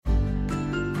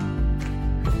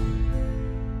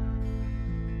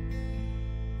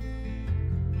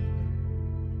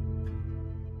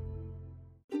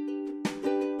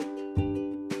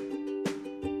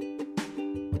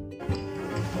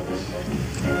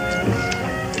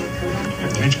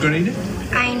Ain't you gonna eat it?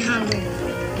 I ain't hungry.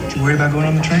 Don't you worry about going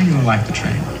on the train. You won't like the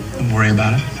train. Don't worry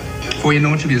about it. Before you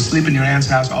know it, you'll be asleep in your aunt's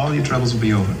house. All your troubles will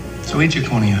be over. So eat your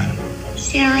Coney Island.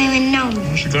 She don't even know me.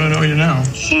 Well, she's gonna know you now.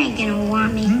 She ain't gonna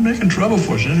want me. You're making trouble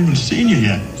for her. She hasn't even seen you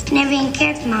yet. She never even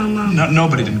cared for my mom.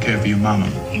 Nobody didn't care for your mama.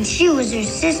 And she was her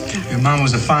sister. Your mama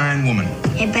was a fine woman.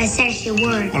 Everybody says she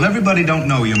was. Well, everybody don't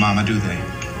know your mama, do they?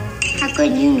 How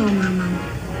could you know my mama?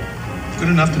 Good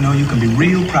enough to know you can be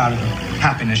real proud of the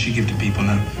happiness she gives to people.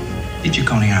 Now, eat your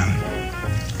Coney Island.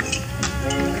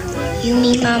 You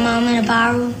meet my mom in a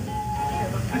barroom?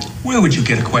 Where would you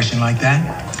get a question like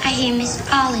that? I hear Miss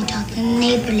Ollie talk to the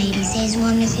neighbor lady. Says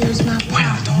one if he was my pa.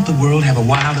 Well, don't the world have a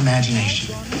wild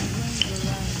imagination?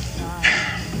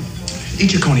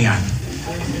 Eat your Coney Island.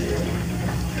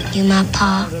 You my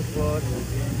pa?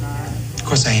 Of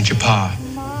course I ain't your pa.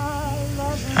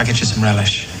 I'll get you some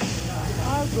relish.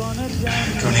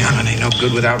 Coney Island ain't no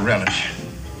good without relish.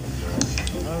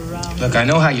 Look, I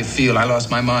know how you feel. I lost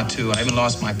my ma, too. I even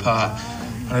lost my pa.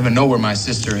 I don't even know where my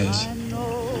sister is.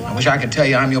 I wish I could tell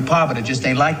you I'm your pa, but it just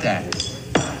ain't like that.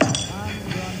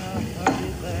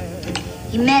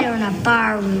 You met her in a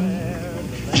barroom.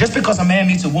 Just because a man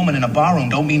meets a woman in a barroom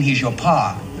don't mean he's your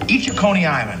pa. Eat your Coney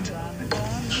Island.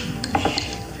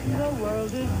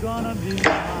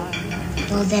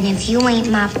 Well, then if you ain't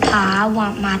my pa, I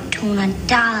want my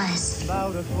 $200.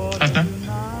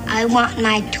 I want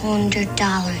my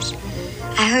 $200.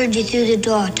 I heard you through the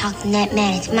door talking to that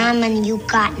man. It's my money you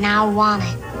got, and I want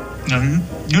it. Now,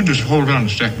 you just hold on a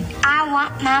second. I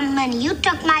want my money. You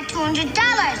took my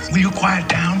 $200. Will you quiet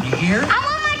down? You hear? I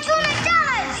want my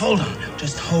 $200. Hold on now.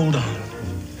 Just hold on.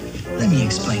 Let me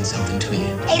explain something to you.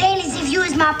 It ain't as if you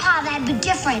was my pa. That'd be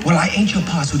different. Well, I ain't your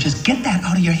pa, so just get that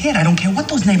out of your head. I don't care what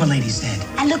those neighbor ladies said.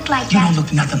 I look like You that. don't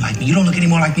look nothing like me. You don't look any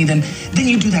more like me than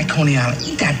you do that Coney Island.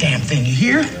 Eat that damn thing, you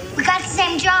hear? We got the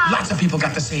same job. Lots of people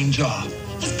got the same jaw.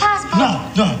 It's possible.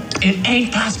 No, it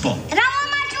ain't possible. And I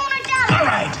want my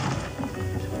 $200.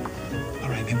 All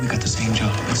right, maybe we got the same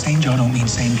jaw. But same jaw don't mean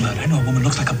same blood. I know a woman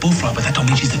looks like a bullfrog, but that don't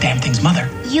mean she's the damn thing's mother.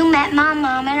 You met my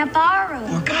mom in a barroom.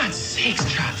 For God's sakes,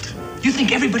 child. You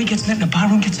think everybody gets met in a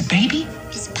barroom gets a baby?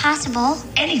 It's possible.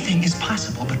 Anything is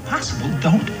possible, but possible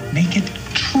don't make it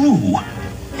true.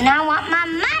 And I want my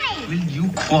money. Will you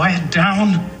quiet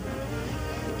down?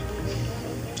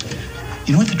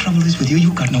 You know what the trouble is with you?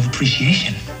 You've got no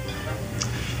appreciation.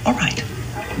 All right.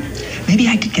 Maybe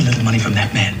I did get a little money from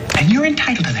that man, and you're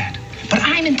entitled to that. But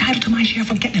I'm entitled to my share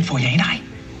for getting it for you, ain't I?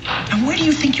 And where do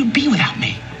you think you'd be without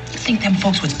me? You think them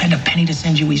folks would spend a penny to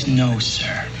send you east? No,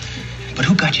 sir. But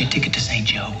who got you a ticket to St.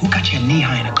 Joe? Who got you a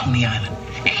knee-high in a Coney Island?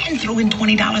 And threw in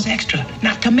 $20 extra.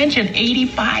 Not to mention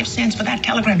 85 cents for that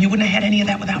telegram. You wouldn't have had any of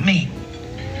that without me.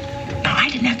 Now, I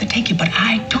didn't have to take you, but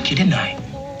I took you, didn't I?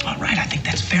 All right, I think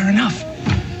that's fair enough.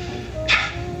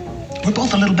 We're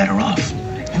both a little better off.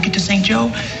 You get to St.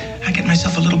 Joe, I get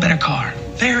myself a little better car.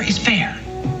 Fair is fair.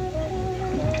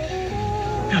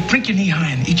 Now, drink your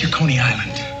knee-high and eat your Coney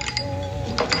Island.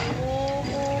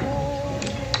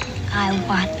 I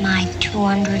want my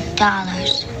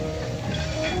 $200.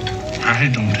 I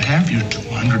don't have your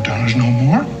 $200 no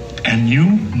more, and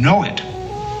you know it.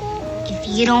 If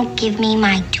you don't give me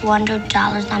my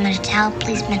 $200, I'm going to tell a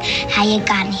policeman how you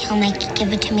got it, and he'll make you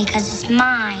give it to me because it's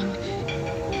mine.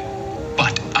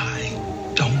 But I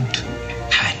don't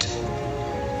have it.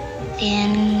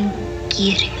 Then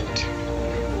get it.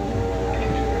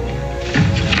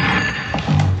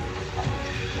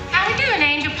 How we doing,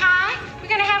 Angel Pie? We're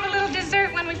gonna have a little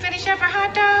dessert when we finish up our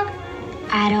hot dog?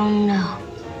 I don't know.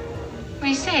 What do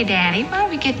you say, Daddy? Why don't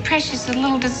we get Precious a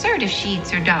little dessert if she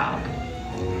eats her dog?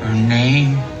 Her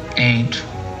name ain't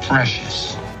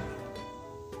Precious.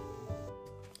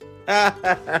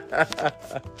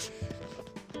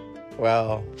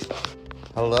 Well,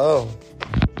 hello.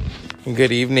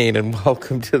 Good evening and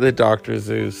welcome to the Dr.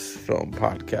 Zeus Film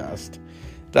Podcast.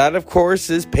 That, of course,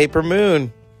 is Paper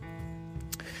Moon.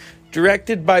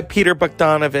 Directed by Peter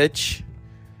Bogdanovich.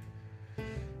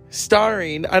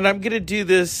 Starring, and I'm going to do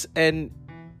this, and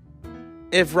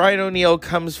if Ryan O'Neal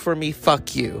comes for me,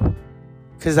 fuck you.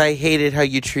 Because I hated how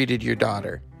you treated your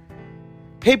daughter.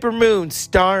 Paper Moon,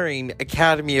 starring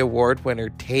Academy Award winner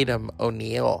Tatum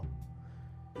O'Neal.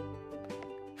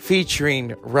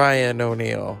 Featuring Ryan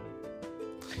O'Neal,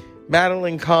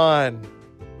 Madeline Kahn,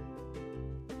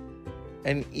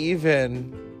 and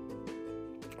even,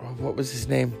 what was his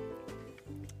name?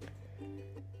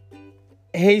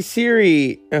 Hey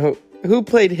Siri, who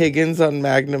played Higgins on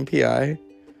Magnum P.I.?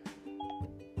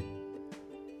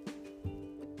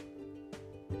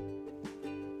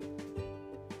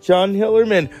 John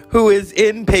Hillerman, who is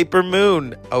in Paper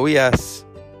Moon. Oh yes.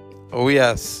 Oh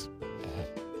yes.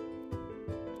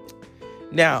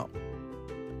 Now,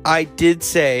 I did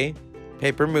say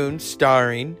Paper Moon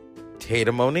starring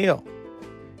Tatum O'Neal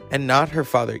and not her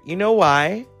father. You know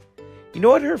why? You know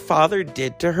what her father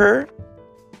did to her?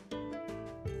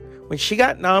 When she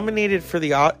got nominated for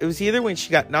it was either when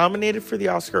she got nominated for the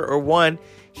Oscar or won,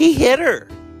 he hit her.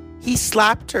 He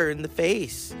slapped her in the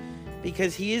face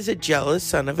because he is a jealous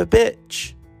son of a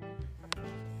bitch.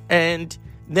 And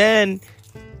then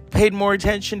paid more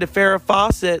attention to Farrah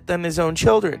Fawcett than his own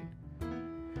children.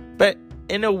 But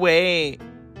in a way,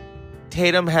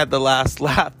 Tatum had the last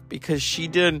laugh because she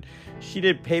did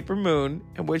Paper Moon,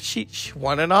 in which she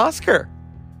won an Oscar.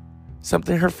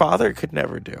 Something her father could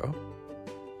never do.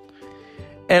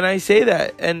 And I say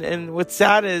that, and what's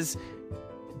sad is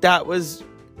that was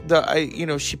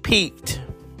she peaked.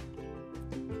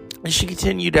 And she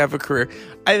continued to have a career.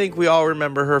 I think we all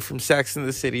remember her from Sex and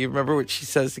the City. Remember what she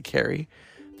says to Carrie?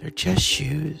 They're just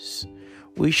shoes.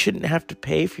 We shouldn't have to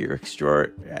pay for your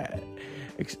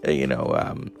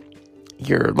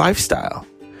your lifestyle.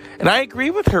 And I agree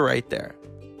with her right there.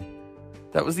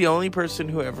 That was the only person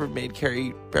who ever made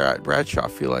Carrie Bradshaw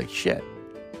feel like shit.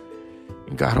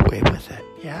 And got away with it.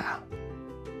 Yeah.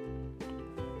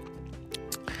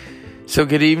 So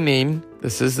good evening.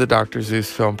 This is the Dr.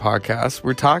 Zeus Film Podcast.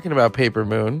 We're talking about Paper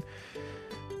Moon.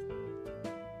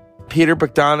 Peter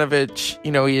Bogdanovich,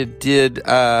 he did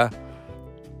The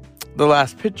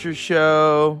Last Picture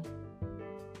Show.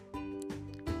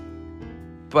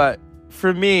 But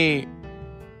for me,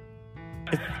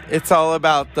 it's all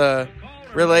about the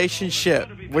relationship,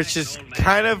 which is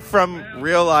kind of from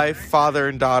real life father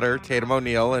and daughter, Tatum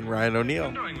O'Neal and Ryan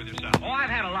O'Neal. Oh, I've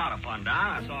had a lot of fun, Don.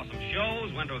 I saw some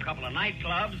shows, went to a couple of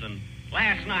nightclubs, and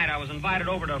last night I was invited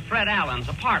over to Fred Allen's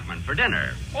apartment for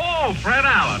dinner. Oh, Fred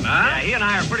Allen, huh? Yeah, he and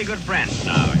I are pretty good friends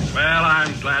now. Well,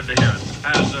 I'm glad to hear it.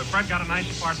 Has Fred got a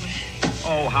nice apartment?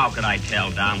 Oh, how could I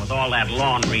tell, Don, with all that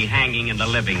laundry hanging in the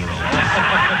living room?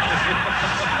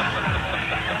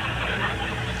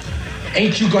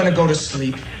 Ain't you gonna go to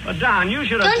sleep? But Don, you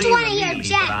should have Don't seen you wanna the hear meal he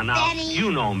Jack, put on. Now, Benny? you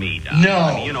know me, Don. No.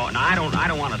 I mean, and I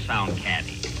don't want to sound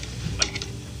catty.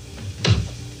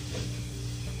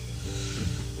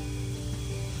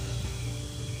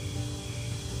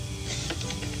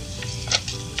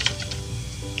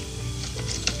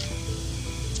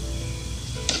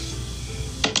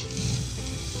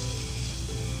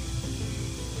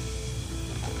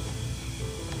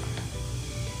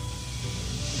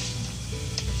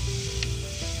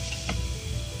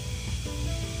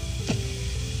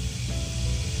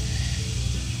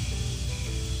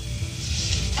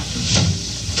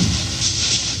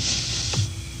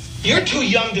 You're too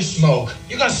young to smoke.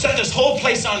 You're gonna set this whole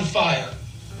place on fire.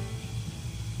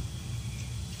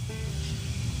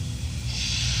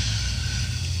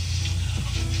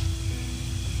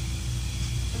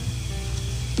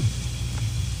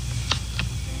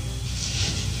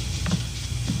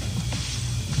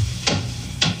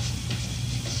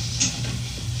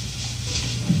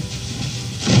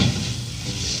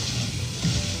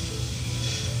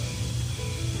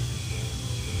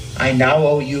 I now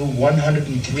owe you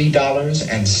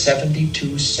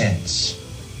 $103.72.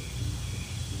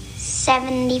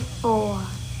 74.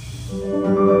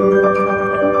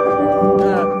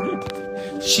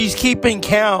 She's keeping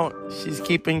count.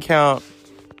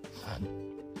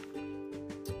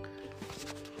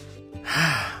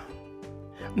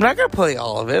 I'm not going to play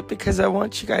all of it because I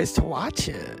want you guys to watch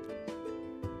it.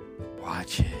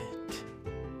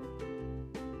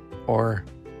 Or,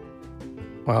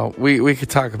 well, we could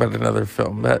talk about another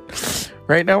film, but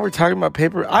right now we're talking about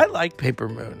I like Paper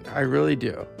Moon. I really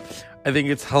do. I think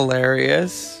it's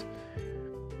hilarious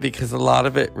because a lot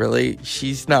of it really,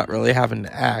 she's not really having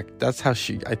to act. That's how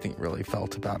she, I think, really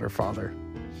felt about her father.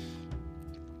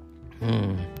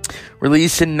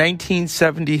 Released in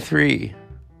 1973.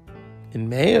 In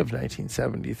May of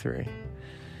 1973.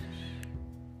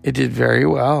 It did very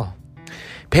well.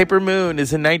 Paper Moon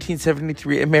is a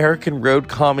 1973 American road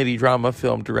comedy drama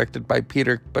film directed by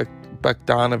Peter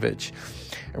Bogdanovich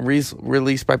and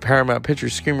released by Paramount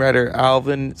Pictures. Screenwriter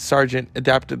Alvin Sargent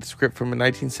adapted the script from a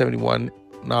 1971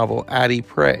 novel, Addie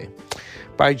Pray,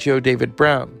 by Joe David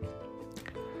Brown.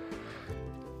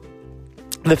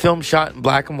 The film, shot in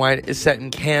black and white, is set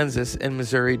in Kansas and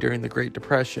Missouri during the Great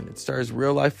Depression. It stars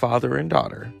real-life father and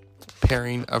daughter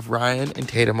pairing of Ryan and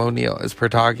Tatum O'Neal as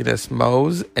protagonists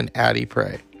Mose and Addie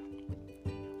Pray.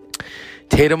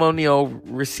 Tatum O'Neal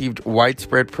received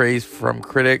widespread praise from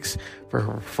critics for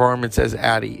her performance as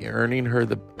Addie, earning her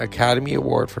the Academy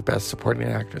Award for Best Supporting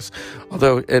Actress,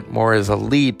 although it more is a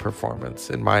lead performance,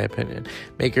 in my opinion,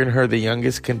 making her the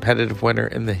youngest competitive winner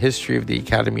in the history of the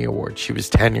Academy Award. She was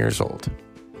 10 years old.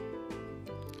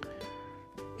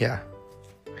 Yeah.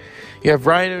 You have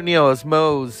Ryan O'Neal as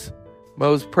Mose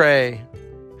Prey.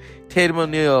 Tatum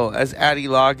O'Neal as Addie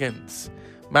Loggins.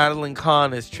 Madeline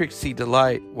Kahn as Trixie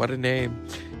Delight. What a name.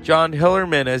 John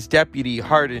Hillerman as Deputy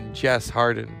Hardin, Jess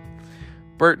Hardin.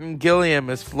 Burton Gilliam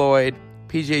as Floyd.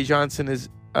 P.J. Johnson as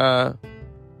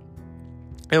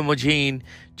Imogen.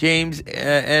 James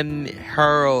N.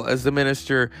 Harrell as the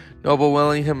minister. Noble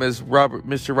Willingham as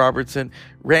Mr. Robertson.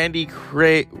 Randy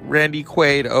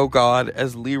Quaid, oh God,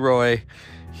 as Leroy.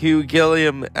 Hugh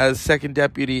Gilliam as second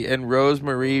deputy. And Rose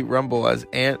Marie Rumble as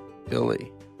Aunt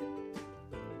Billy.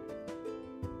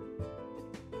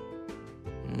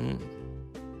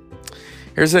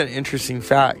 Here's an interesting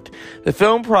fact. The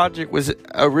film project was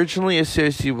originally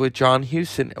associated with John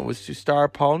Huston and was to star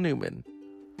Paul Newman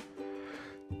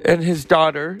and his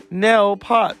daughter, Nell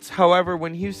Potts. However,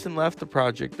 when Huston left the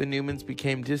project, the Newmans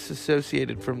became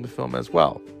disassociated from the film as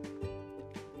well.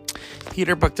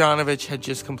 Peter Bogdanovich had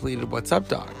just completed What's Up,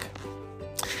 Doc?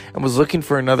 And was looking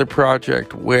for another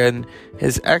project when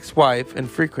his ex-wife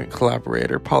and frequent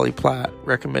collaborator, Polly Platt,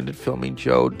 recommended filming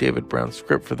Joe David Brown's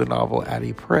script for the novel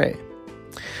Addie Prey.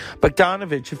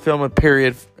 Bogdanovich,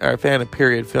 a fan of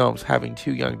period films, having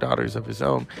two young daughters of his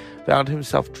own, found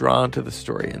himself drawn to the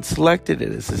story and selected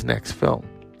it as his next film.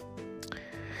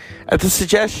 At the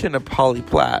suggestion of Polly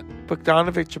Platt,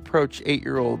 Bogdanovich approached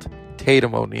 8-year-old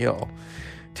Tatum O'Neal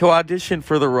to audition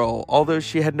for the role, although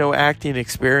she had no acting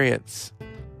experience.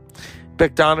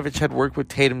 Bogdanovich had worked with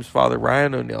Tatum's father,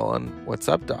 Ryan O'Neal, on What's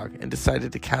Up, Doc? And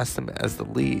decided to cast them as the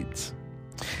leads.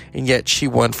 And yet she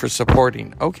won for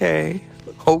supporting. Okay.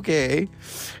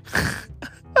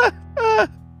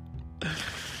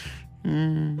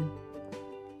 Isn't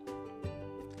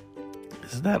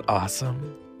that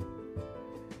awesome?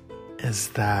 Is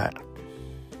that...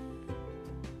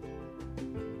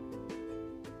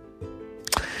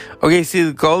 Okay, see,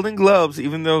 the Golden Globes,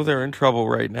 even though they're in trouble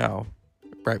right now,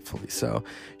 rightfully so,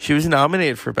 she was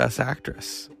nominated for Best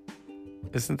Actress.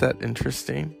 Isn't that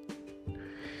interesting?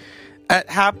 It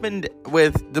happened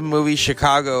with the movie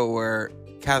Chicago, where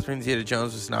Catherine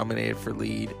Zeta-Jones was nominated for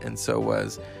lead, and so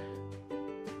was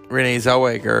Renee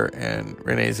Zellweger, and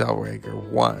Renee Zellweger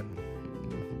won.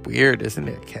 Weird, isn't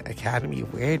it? Academy,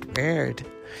 weird.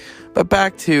 But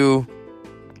back to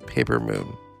Paper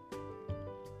Moon.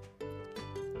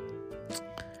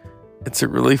 It's a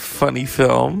really funny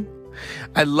film.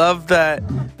 I love that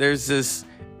there's this...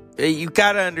 You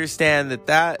gotta understand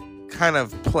that kind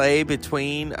of play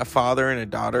between a father and a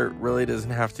daughter really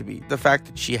doesn't have to be... The fact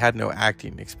that she had no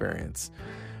acting experience,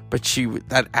 but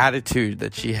that attitude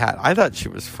that she had, I thought she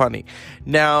was funny.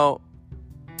 Now,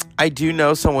 I do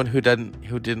know someone who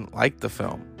didn't like the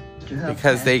film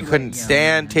because they couldn't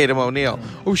stand Tatum O'Neal.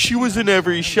 Oh, she was in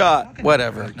every shot.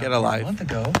 Whatever, get a life. A month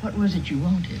ago. What was it you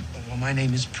wanted? Well, my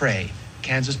name is Prey,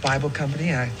 Kansas Bible Company.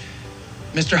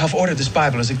 Mr. Huff ordered this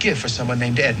Bible as a gift for someone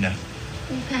named Edna.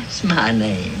 That's my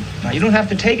name. Now, you don't have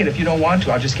to take it if you don't want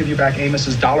to. I'll just give you back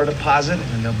Amos's $1 deposit, and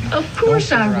then there'll be... Of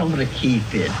course I want to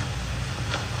keep it.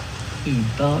 He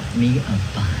bought me a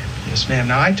Bible. Yes, ma'am.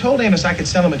 Now, I told Amos I could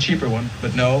sell him a cheaper one,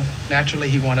 but no. Naturally,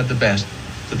 he wanted the best.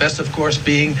 The best, of course,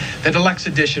 being the deluxe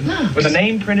edition with a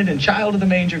name printed in Child of the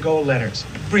Manger gold letters.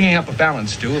 Bringing up a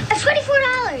balance, Stu. That's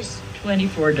 $24.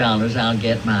 $24, I'll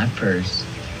get my purse.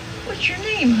 What's your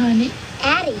name, honey?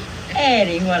 Addie.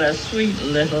 Addie, what a sweet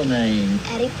little name.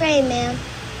 Addie Prey, ma'am.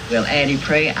 Well, Addie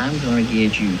Prey, I'm going to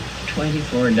get you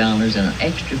 $24 and an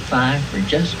extra $5 for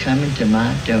just coming to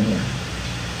my door.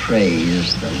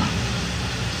 Praise the Lord.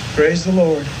 Praise the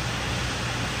Lord.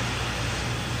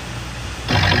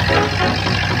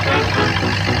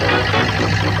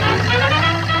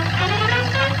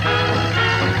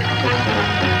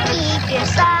 Keep your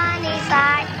sunny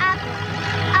side up,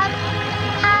 up,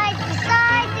 hide the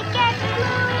side that gets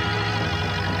blue.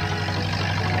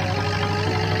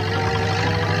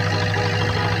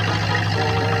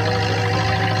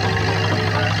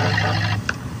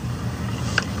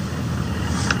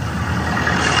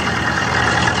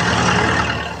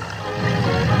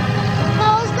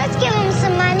 Moles, let's give him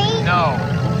some money. No.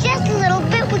 Just a little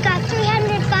bit. We got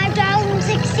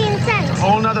 $305.16.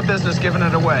 Whole nother business giving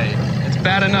it away. It's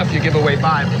bad enough you give away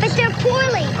Bibles. But they're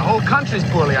poorly. The whole country's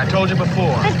poorly, I told you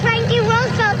before. But Frankie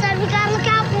Roosevelt said we gotta look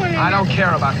out for him. I don't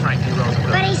care about Frank D. Roosevelt.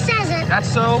 But he says it. That's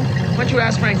so? Why don't you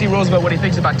ask Frank D. Roosevelt what he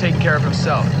thinks about taking care of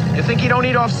himself? You think he don't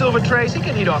eat off silver trays? He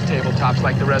can eat off tabletops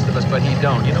like the rest of us, but he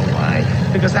don't. You know why?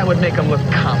 Because that would make him look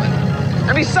common.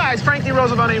 And besides, Frank D.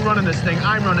 Roosevelt ain't running this thing.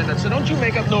 I'm running it. So don't you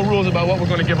make up no rules about what we're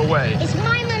going to give away. It's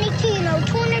my money too, you know.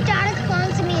 $200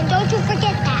 belongs to me, and don't you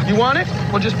forget that. You want it?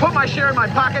 Well, just put my share in my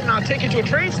pocket and I'll take you to a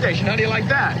train station. How do you like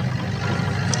that?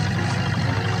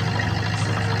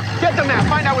 Get the map.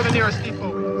 Find out where the nearest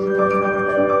depot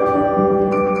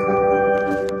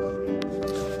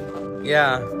is.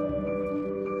 Yeah.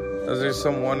 Those are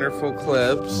some wonderful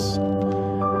clips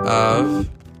of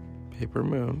Paper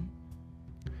Moon.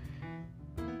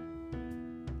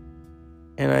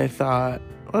 And I thought,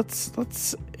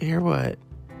 let's hear what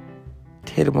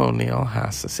Tatum O'Neal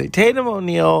has to say. Tatum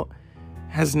O'Neal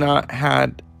has not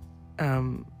had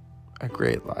a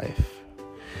great life.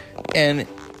 And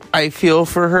I feel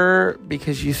for her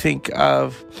because you think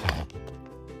of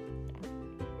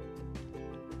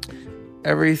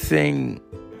everything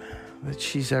that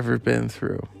she's ever been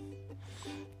through.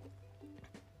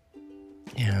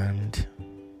 And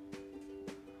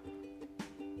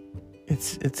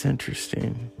it's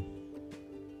interesting.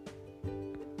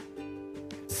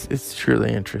 It's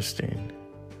truly interesting.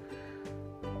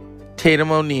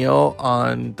 Tatum O'Neal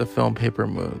on the film Paper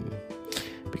Moon,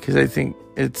 because I think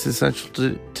it's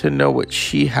essential to know what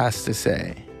she has to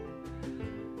say.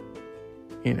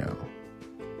 You know.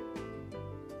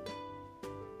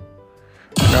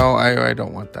 No, I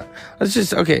don't want that. Let's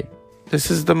just, okay.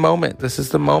 This is the moment.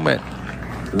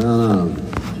 No.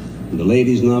 The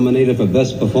ladies nominated for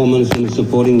Best Performance in a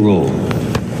Supporting Role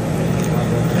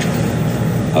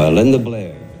are Linda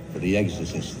Blair for The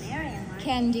Exorcist,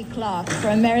 Candy Clark for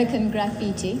American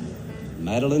Graffiti,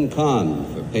 Madeline Kahn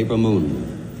for Paper Moon,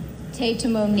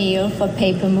 Tatum O'Neal for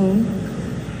Paper Moon,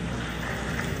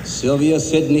 Sylvia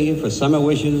Sidney for Summer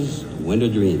Wishes, Winter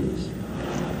Dreams.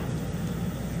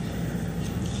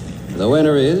 The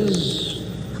winner is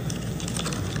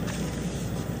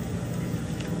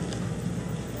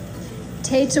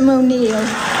Tatum O'Neal.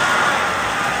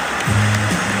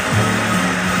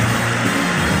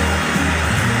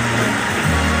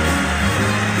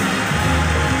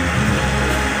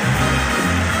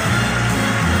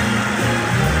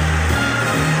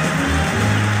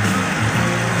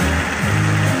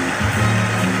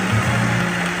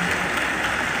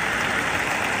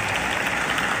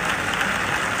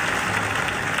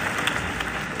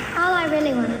 All I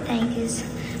really want to thank is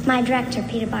my director,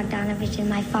 Peter Bogdanovich, and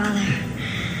my father.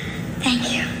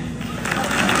 Thank you.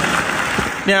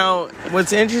 Now,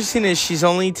 what's interesting is she's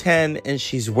only 10 and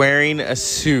she's wearing a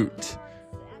suit.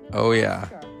 Oh yeah.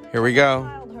 Here we go.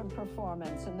 Childhood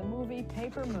performance in the movie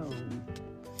Paper Moon.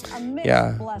 A mixed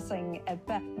Yeah. blessing at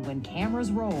best. When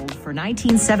cameras rolled for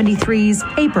 1973's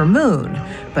Paper Moon,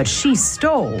 but she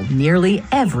stole nearly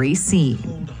every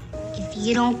scene. If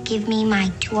you don't give me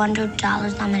my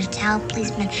 $200, I'm going to tell a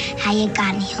policeman how you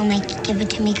got it, and he'll make you give it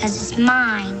to me because it's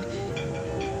mine.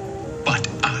 But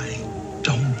I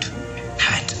don't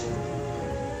have it.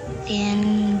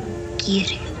 Then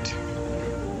get it.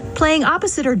 Playing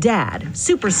opposite her dad,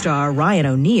 superstar Ryan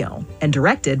O'Neal, and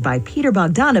directed by Peter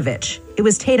Bogdanovich, it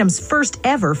was Tatum's first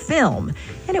ever film,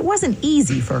 and it wasn't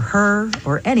easy for her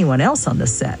or anyone else on the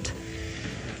set.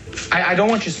 I don't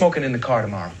want you smoking in the car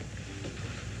tomorrow.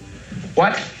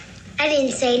 What? I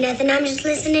didn't say nothing. I'm just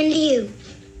listening to you.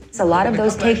 A lot of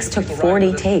those takes took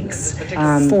 40 takes.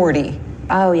 40.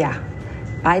 Oh, yeah.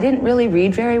 I didn't really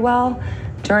read very well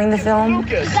during the film. You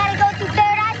gotta go through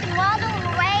Paradise and Waldo and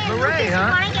Luray and Luray, Lucas. huh?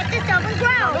 You wanna get this open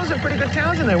ground. Those are pretty good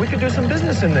towns in there. We could do some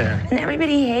business in there. And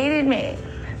everybody hated me.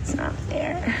 It's not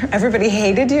fair. Everybody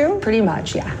hated you? Pretty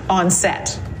much, yeah. On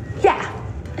set? Yeah.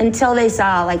 Until they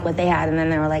saw, like, what they had, and then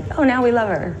they were like, oh, now we love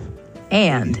her.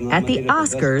 And at the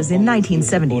Oscars in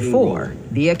 1974,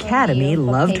 the Academy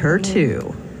loved her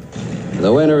too.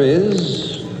 The winner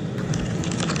is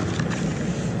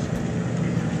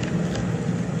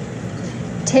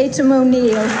Tatum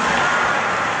O'Neal.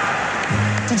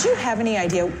 Did you have any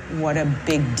idea what a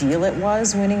big deal it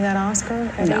was winning that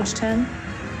Oscar at age 10?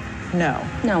 No.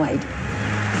 No idea.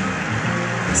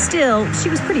 Still, she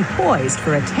was pretty poised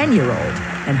for a 10-year-old,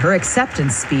 and her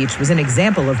acceptance speech was an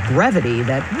example of brevity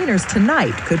that winners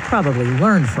tonight could probably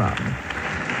learn from.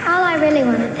 All I really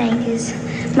want to thank is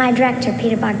my director,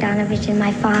 Peter Bogdanovich, and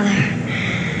my father.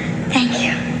 Thank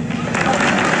you.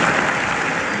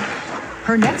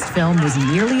 Her next film was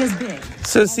nearly as big.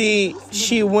 So see,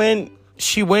 she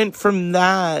went from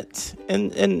that,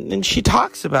 and she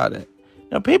talks about it.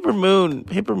 Now, Paper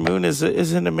Moon is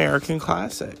an American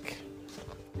classic.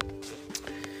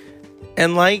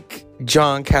 And like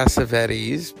John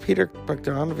Cassavetes, Peter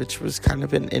Bogdanovich was kind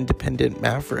of an independent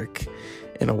maverick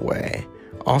in a way.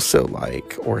 Also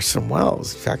like Orson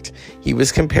Welles. In fact, he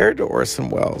was compared to Orson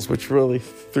Welles, which really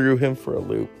threw him for a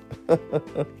loop.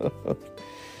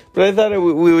 But I thought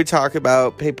we would talk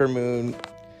about Paper Moon.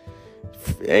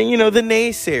 And, you know, the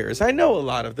naysayers. I know a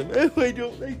lot of them. Oh, I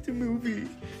don't like the movie.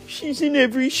 She's in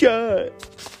every shot.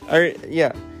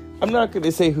 Yeah, I'm not going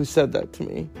to say who said that to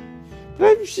me. But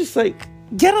I was just like,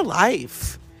 Get a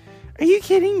life. Are you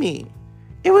kidding me?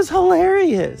 It was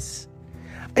hilarious.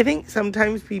 I think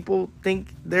sometimes people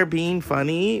think they're being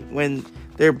funny when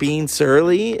they're being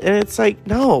surly, and it's like,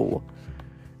 no.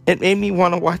 It made me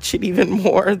want to watch it even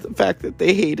more, the fact that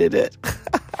they hated it.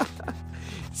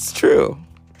 It's true.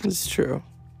 It's true.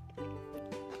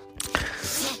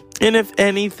 And if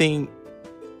anything,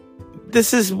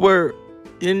 this is where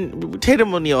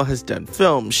Tatum O'Neal has done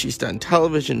film. She's done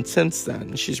television since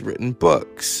then. She's written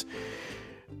books.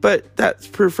 But that's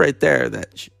proof right there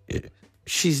that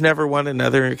she's never won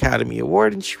another Academy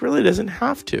Award, and she really doesn't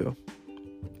have to.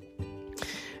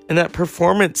 And that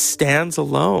performance stands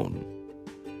alone.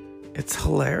 It's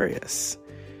hilarious.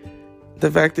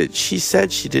 The fact that she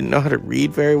said she didn't know how to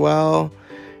read very well,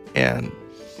 and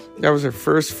that was her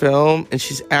first film, and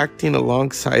she's acting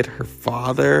alongside her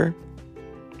father.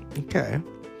 Okay.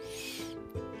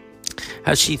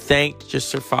 How she thanked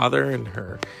just her father and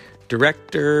her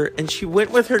director, and she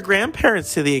went with her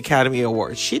grandparents to the Academy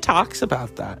Awards. She talks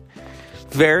about that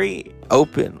very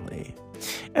openly,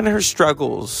 and her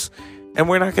struggles. And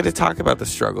we're not going to talk about the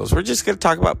struggles. We're just going to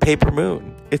talk about Paper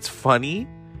Moon. It's funny.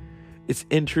 It's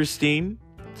interesting.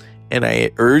 And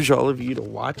I urge all of you to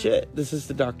watch it. This is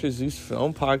the Dr. Zeus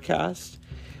Film Podcast.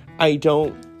 I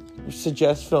don't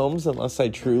suggest films unless I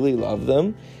truly love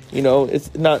them. You know,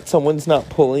 it's not, someone's not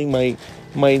pulling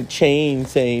my chain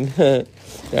saying,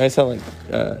 I sound like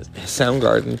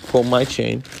Soundgarden, pull my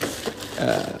chain.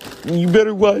 You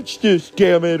better watch this,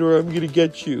 damn it, or I'm going to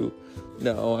get you.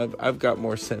 No, I've got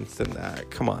more sense than that.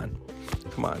 Come on.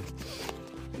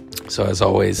 So as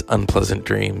always, unpleasant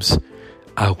dreams.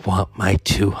 I want my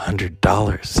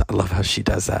 $200. I love how she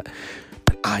does that.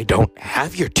 But I don't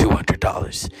have your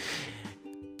 $200.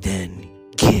 Then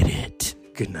get it.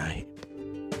 Good night.